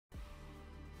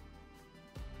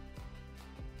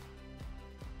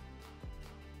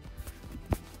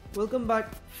Welcome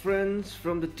back, friends,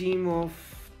 from the team of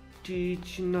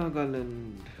Teach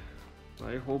Nagaland.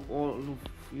 I hope all of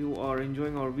you are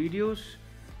enjoying our videos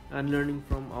and learning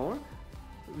from our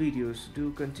videos.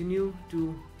 Do continue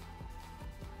to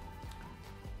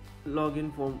log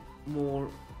in for more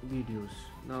videos.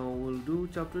 Now we'll do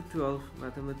chapter 12,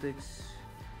 mathematics,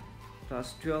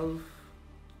 class 12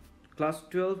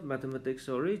 mathematics,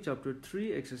 chapter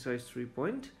 3, exercise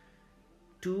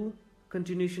 3.2,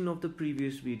 continuation of the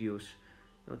previous videos.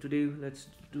 Now today let's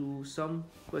do some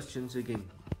questions again.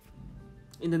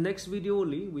 In the next video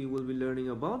only we will be learning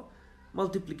about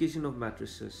multiplication of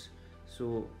matrices,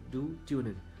 so do tune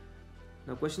in.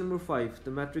 Now question number 5,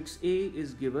 the matrix A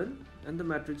is given and the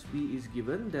matrix B is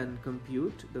given, then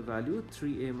compute the value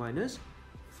 3A minus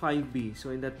 5B. So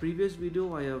in that previous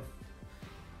video I have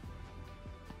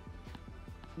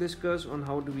discuss on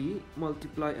how do we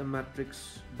multiply a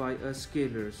matrix by a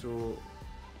scalar. So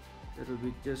that will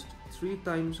be just 3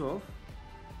 times of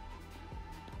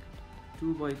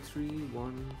 2 by 3,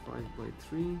 1, 5 by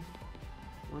 3,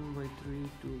 1 by 3,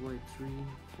 2 by 3,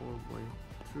 4 by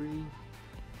 3,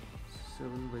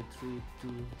 7 by 3,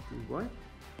 2 by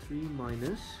 3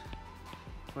 minus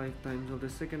 5 times of the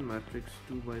second matrix,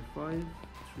 2 by 5,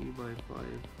 3 by 5,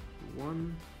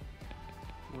 1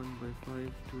 by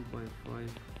 5, 2 by 5,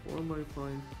 4 by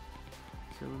 5,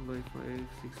 7 by 5,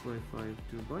 6 by 5,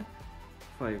 2 by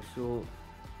 5. So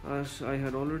as I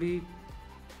had already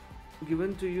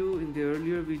given to you in the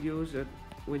earlier videos, that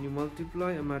when you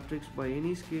multiply a matrix by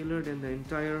any scalar, then the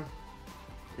entire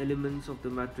elements of the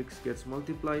matrix gets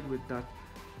multiplied with that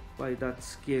by that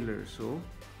scalar. So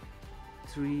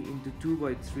 3 into 2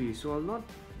 by 3. So I'll not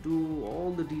do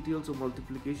all the details of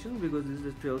multiplication because this is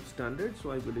the 12th standard,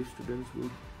 so I believe students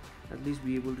will at least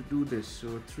be able to do this.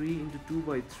 So 3 into 2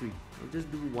 by 3, I'll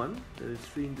just do 1, that is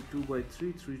 3 into 2 by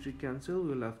 3, 3 cancel,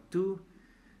 we'll have 2,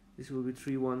 this will be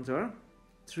 3 ones are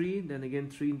 3, then again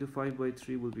 3 into 5 by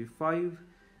 3 will be 5,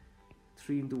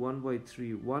 3 into 1 by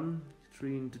 3, 1,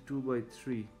 3 into 2 by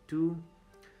 3, 2,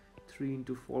 3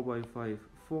 into 4 by 5,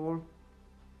 4,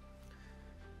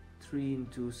 3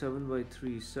 into 7 by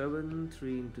 3, 7,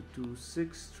 3 into 2,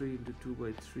 6, 3 into 2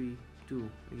 by 3, 2,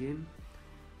 again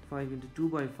 5 into 2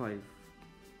 by 5,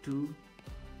 2,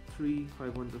 3,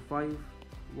 5 into 5,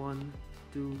 1,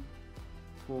 2,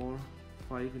 4,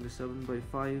 5 into 7 by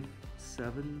 5,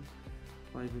 7,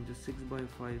 5 into 6 by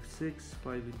 5, 6,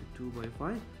 5 into 2 by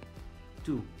 5,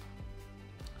 2.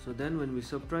 So then when we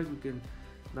subtract,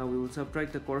 now we will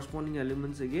subtract the corresponding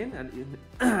elements again, and in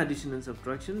addition and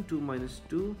subtraction, 2 minus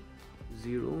 2,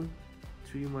 0,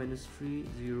 3 minus 3,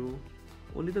 0,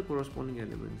 only the corresponding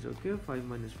elements, okay, 5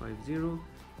 minus 5, 0,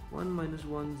 1 minus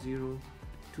 1, 0,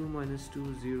 2 minus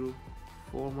 2, 0,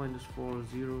 4 minus 4,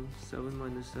 0, 7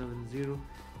 minus 7, 0,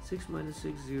 6 minus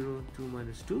 6, 0, 2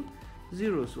 minus 2,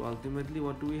 0. So ultimately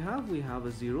what do we have? We have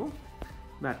a 0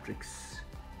 matrix.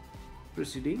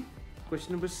 Proceeding,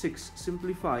 question number 6,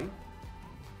 simplify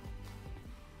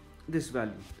this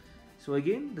value. So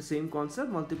again the same concept,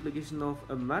 multiplication of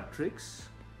a matrix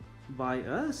by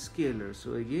a scalar.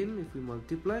 So again if we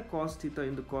multiply cos theta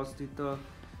into cos theta,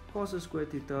 cos square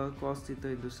theta, cos theta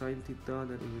into sin theta,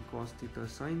 that will be cos theta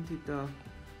sin theta,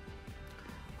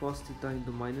 cos theta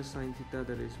into minus sin theta,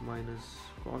 that is minus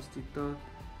cos theta,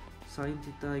 sin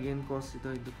theta, again cos theta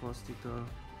into cos theta,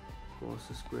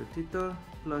 cos square theta,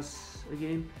 plus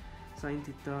again sin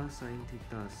theta, sin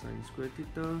square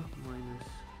theta, minus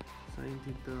sin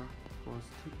theta, cos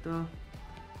theta,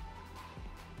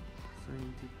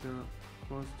 sin theta,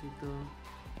 cos theta,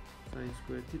 sin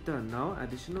square theta. Now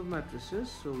addition of matrices,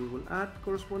 so we will add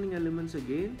corresponding elements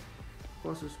again,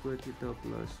 cos square theta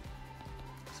plus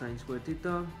sin square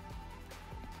theta,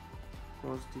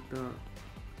 cos theta,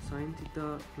 sin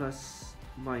theta, plus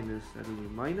minus, that will be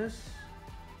minus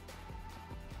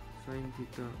sin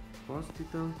theta, cos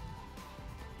theta,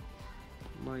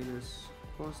 minus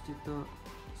cos theta,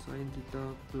 sin theta,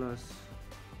 plus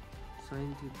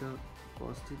sin theta,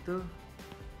 cos theta,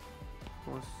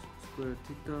 cos square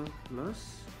theta plus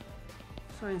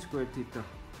sin square theta.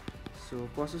 So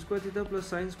cos square theta plus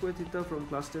sin square theta from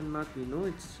class 10 math, we know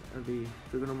it's the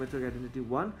trigonometric identity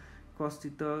 1, cos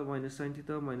theta minus sin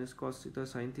theta minus cos theta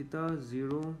sin theta,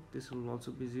 0, this will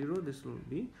also be 0, this will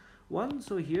be 1.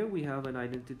 So here we have an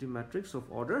identity matrix of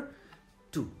order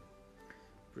 2.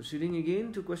 Proceeding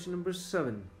again to question number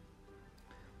 7.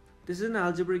 This is an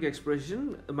algebraic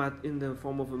expression in the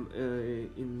form of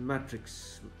in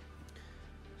matrix.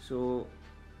 So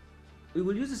we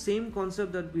will use the same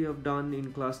concept that we have done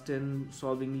in class 10,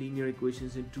 solving linear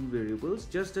equations in 2 variables,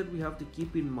 just that we have to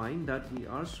keep in mind that we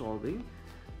are solving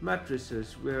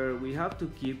matrices where we have to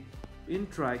keep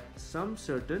interact some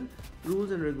certain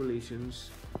rules and regulations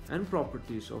and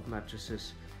properties of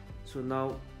matrices. So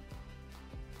now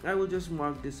I will just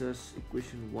mark this as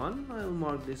equation 1. I will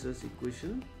mark this as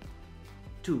equation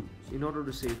 2 in order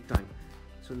to save time.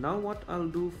 So now what I'll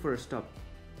do first up,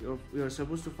 we are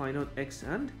supposed to find out x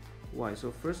and y.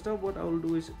 So first up what I will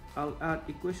do is I'll add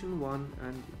equation 1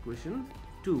 and equation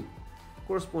 2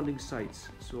 corresponding sides.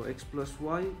 So x plus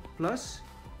y plus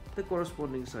the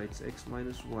corresponding sides x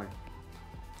minus y.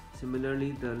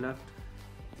 Similarly the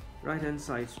right hand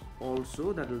sides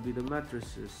also, that will be the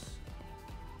matrices.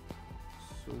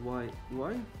 So y.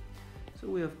 So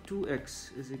we have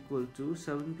 2x is equal to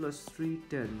 7 plus 3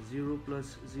 10, 0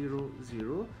 plus 0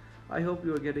 0. I hope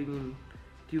you are getting in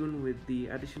tune with the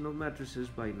addition of matrices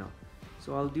by now.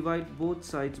 So I'll divide both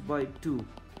sides by 2.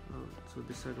 So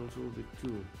this side also will be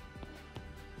 2.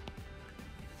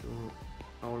 So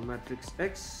our matrix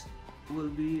x will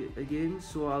be again,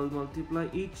 so I'll multiply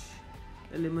each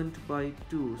element by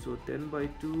 2. So 10 by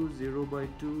 2, 0 by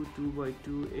 2, 2 by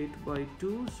 2, 8 by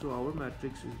 2. So our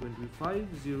matrix is going to be 5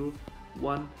 0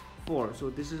 1 4. So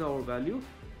this is our value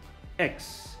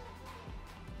x.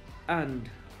 And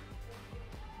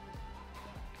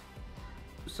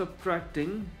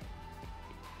subtracting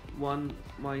 1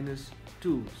 minus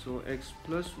 2, so x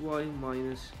plus y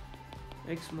minus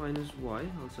x minus y.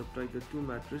 I'll subtract the two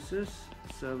matrices.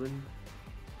 7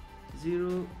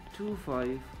 0 2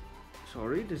 5.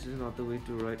 Sorry, this is not the way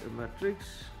to write a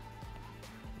matrix.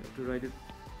 You have to write it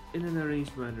in an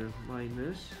arranged manner.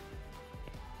 Minus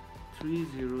 3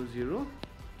 0 0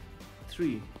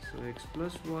 3. So x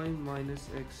plus y minus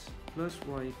x plus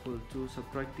y equal to,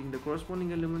 subtracting the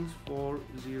corresponding elements, 4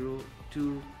 0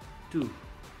 2 2.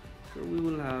 So we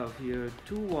will have here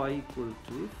 2y equal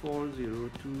to 4 0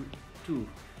 2 2.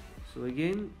 So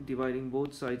again dividing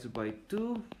both sides by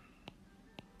 2,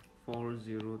 4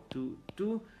 0 2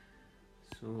 2.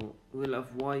 So we'll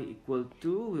have y equal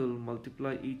to, we'll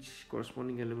multiply each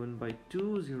corresponding element by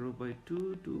 2, 0 by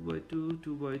 2, 2 by 2,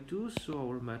 2 by 2. So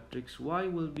our matrix y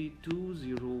will be 2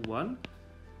 0 1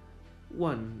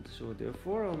 1. So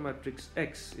therefore our matrix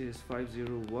x is 5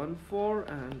 0 1 4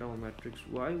 and our matrix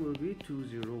y will be 2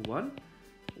 0 1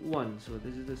 1. So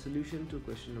this is the solution to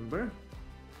question number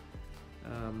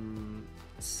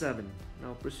 7.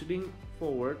 Now proceeding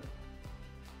forward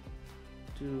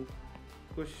to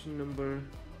question number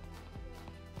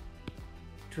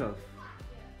 12.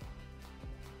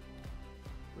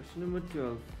 Question number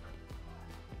 12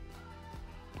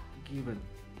 given.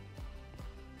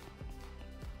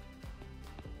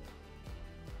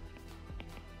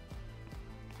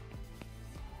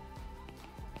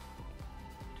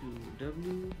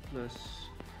 W plus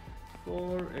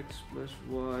 4x plus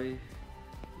y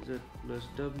z plus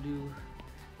w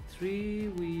 3.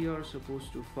 We are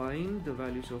supposed to find the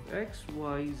values of x,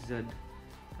 y, z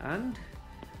and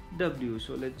w.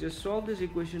 So let's just solve this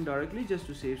equation directly just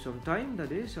to save some time.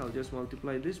 That is, I'll just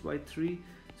multiply this by 3.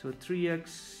 So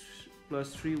 3x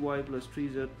plus 3y plus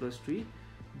 3z plus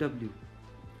 3w.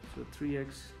 So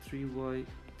 3x 3y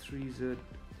 3z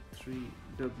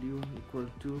 3w equal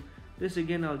to this.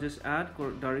 Again I'll just add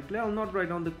directly. I'll not write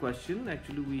down the question.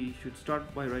 Actually we should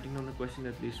start by writing down the question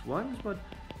at least once, but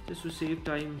just to save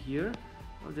time here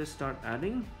I'll just start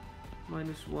adding.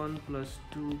 Minus 1 plus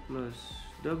 2 plus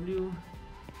w,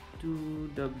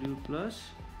 2w plus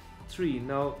 3.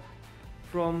 Now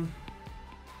from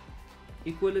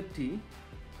equality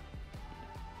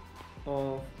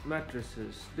of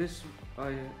matrices, this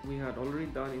we had already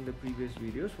done in the previous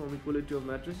videos. From equality of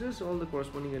matrices, all the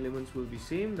corresponding elements will be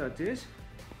same. That is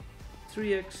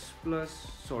 3x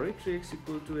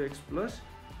equal to x plus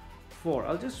 4.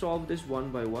 I'll just solve this one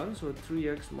by one. So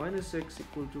 3x minus x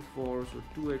equal to 4. So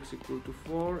 2x equal to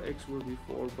 4. X will be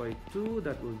 4 by 2.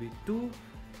 That will be 2.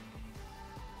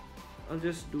 I'll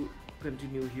just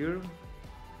continue here.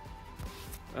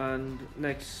 And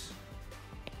next,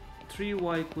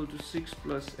 3y equal to 6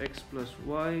 plus x plus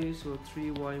y. So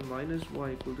 3y minus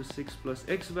y equal to 6 plus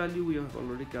x value we have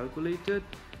already calculated.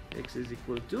 X is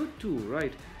equal to 2,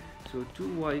 right? So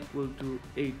 2y equal to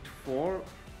 8 4.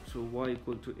 So y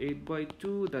equal to 8 by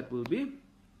 2. That will be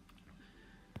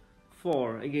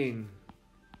 4 again.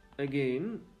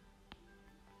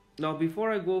 Now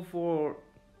before I go for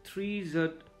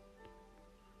 3z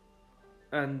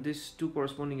and these two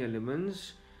corresponding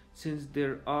elements, since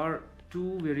there are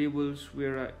two variables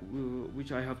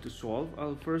which I have to solve,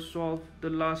 I'll first solve the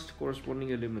last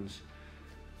corresponding elements.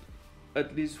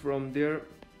 At least from there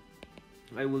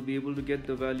I will be able to get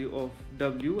the value of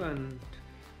w, and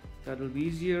that will be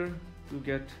easier to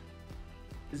get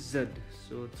z.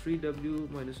 So 3w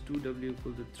minus 2w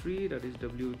equal to 3, that is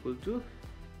w equal to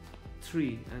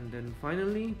 3, and then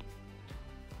finally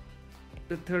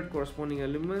the third corresponding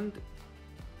element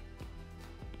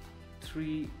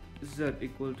 3z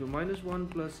equal to -1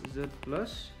 plus z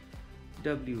plus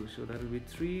w. So that will be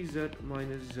 3z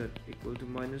minus z equal to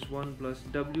 -1 plus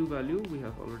w value we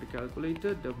have already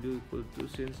calculated, w equal to,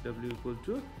 since w equal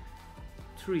to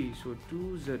 3, so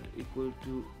 2z equal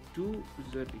to 2,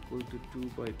 z equal to 2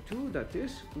 by 2, that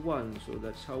is 1. So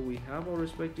that's how we have our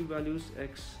respective values,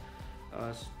 x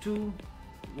as 2,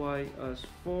 y as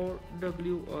 4,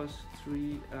 w as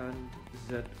 3, and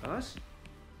z as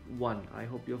 1. I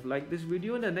hope you have liked this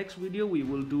video. In the next video we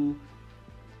will do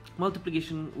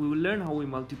multiplication. We will learn how we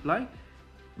multiply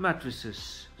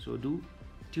matrices. So do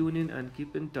tune in and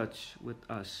keep in touch with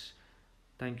us.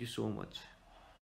 Thank you so much.